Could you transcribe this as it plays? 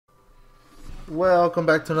Welcome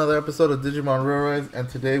back to another episode of Digimon ReArise, and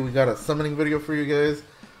today we got a summoning video for you guys.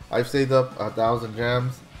 I've saved up 1,000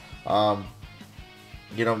 gems. Last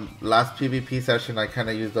PvP session I kind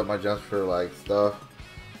of used up my gems for like stuff.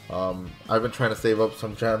 I've been trying to save up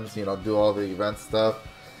some gems, do all the event stuff,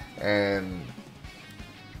 and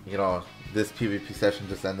this PvP session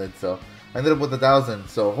just ended, so I ended up with 1,000.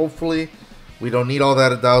 So hopefully we don't need all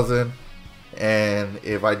that 1,000, and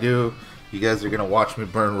if I do, you guys are gonna watch me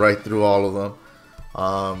burn right through all of them.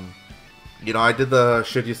 I did the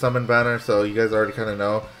should you summon banner, so you guys already kind of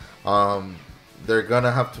know. They're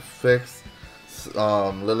gonna have to fix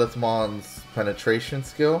Lilithmon's penetration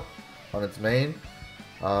skill on its main.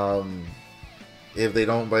 If they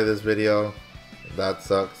don't by this video, that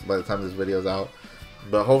sucks by the time this video's out.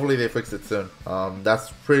 But hopefully they fix it soon.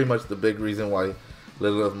 That's pretty much the big reason why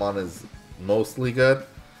Lilithmon is mostly good.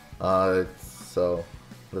 So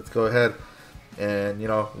let's go ahead and,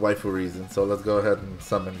 waifu reason. So let's go ahead and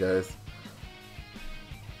summon, guys.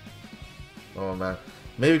 Oh man,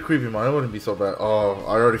 maybe creepymon. It wouldn't be so bad. Oh,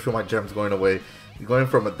 I already feel my gems going away. Going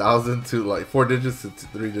from 1,000 to like 4 digits to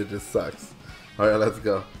 3 digits sucks. All right, let's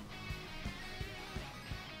go.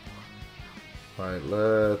 All right,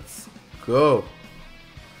 let's go.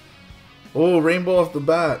 Oh, rainbow off the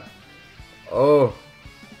bat. Oh,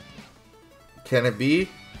 can it be?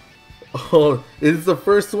 Oh, it's the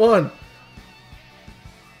first one.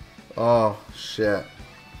 Oh, shit.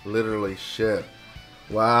 Literally shit.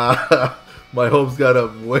 Wow. My hopes got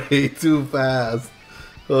up way too fast.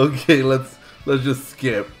 Okay, let's just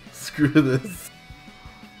skip. Screw this.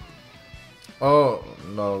 Oh,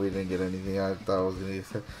 no, we didn't get anything. I thought I was going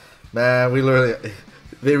to get... Man,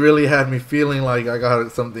 they really had me feeling like I got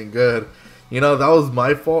something good. That was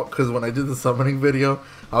my fault, because when I did the summoning video,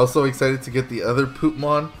 I was so excited to get the other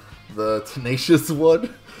Poopmon, the tenacious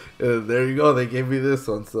one. And there you go, they gave me this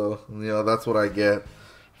one, so that's what I get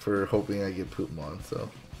for hoping I get Poopmon. So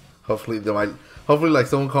hopefully like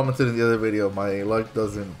someone commented in the other video, my luck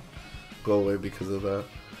doesn't go away because of that.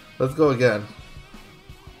 Let's go again.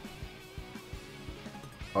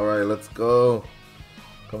 Alright, let's go.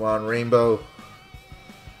 Come on, rainbow.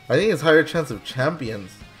 I think it's higher chance of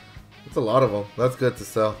champions. It's a lot of them. That's good to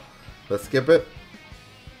sell. Let's skip it.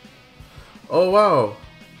 Oh wow.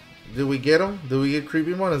 Did we get him? Did we get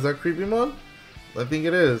creepymon? Is that creepymon? I think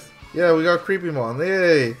it is. Yeah, we got creepymon.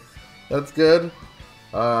 Yay. That's good.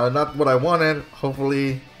 Not what I wanted.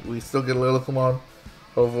 Hopefully we still get Lilithmon.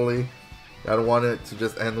 Hopefully. I don't want it to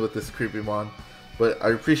just end with this creepymon. But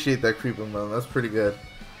I appreciate that creepymon. That's pretty good.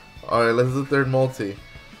 Alright, let's do third multi.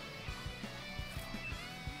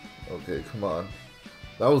 Okay, come on.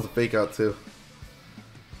 That was a fake out too.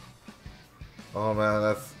 Oh man,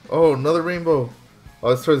 that's... Oh, another rainbow. Oh,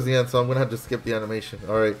 it's towards the end, so I'm gonna have to skip the animation.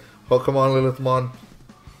 Alright. Oh, come on, Lilithmon.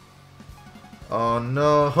 Oh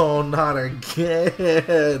no, not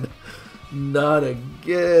again. Not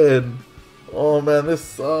again. Oh man, this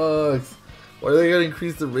sucks. Why are they gonna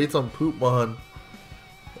increase the rates on Poopmon?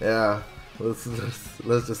 Yeah, let's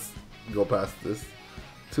just go past this.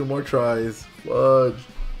 2 more tries. Fudge.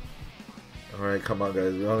 Alright, come on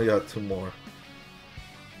guys, we only got 2 more.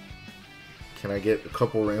 Can I get a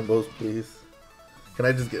couple rainbows, please? Can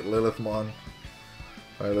I just get Lilithmon?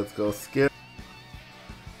 Alright, let's go. Skip.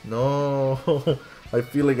 No. I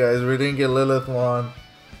feel it, guys. We didn't get Lilithmon.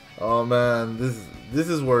 Oh man, this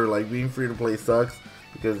is where like being free to play sucks,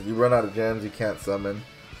 because you run out of gems, you can't summon,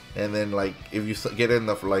 and then like if you get in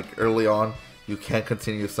the like early on, you can't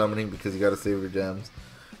continue summoning because you gotta save your gems.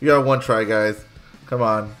 You got 1 try, guys. Come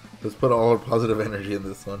on, let's put all our positive energy in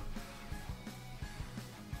this one.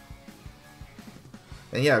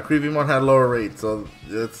 And yeah, creepymon had lower rates, so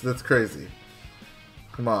that's crazy.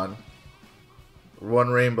 Come on. 1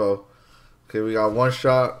 rainbow. Okay, we got 1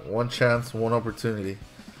 shot, 1 chance, 1 opportunity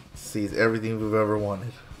to seize everything we've ever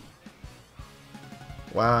wanted.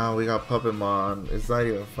 Wow, we got Puppetmon. It's not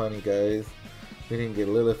even funny, guys. We didn't get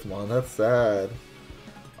Lilithmon. That's sad.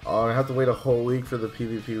 Oh, I have to wait a whole week for the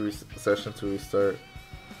PvP session to restart.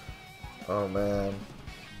 Oh man.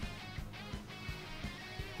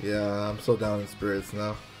 Yeah, I'm so down in spirits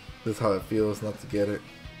now. This is how it feels not to get it.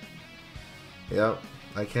 Yep,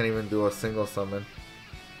 I can't even do a single summon.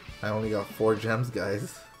 I only got 4 gems,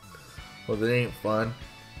 guys. Well, that ain't fun.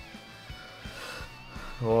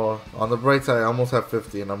 Well, on the bright side, I almost have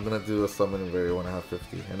 50, and I'm gonna do a summoning video when I have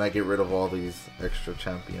 50, and I get rid of all these extra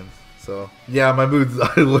champions. So, yeah, my mood's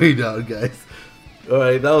way down, guys.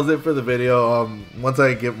 Alright, that was it for the video. Once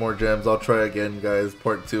I get more gems, I'll try again, guys.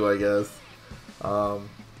 Part 2, I guess.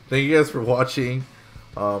 Thank you guys for watching.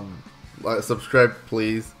 Subscribe,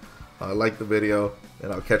 please. Like the video,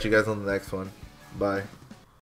 and I'll catch you guys on the next one. Bye.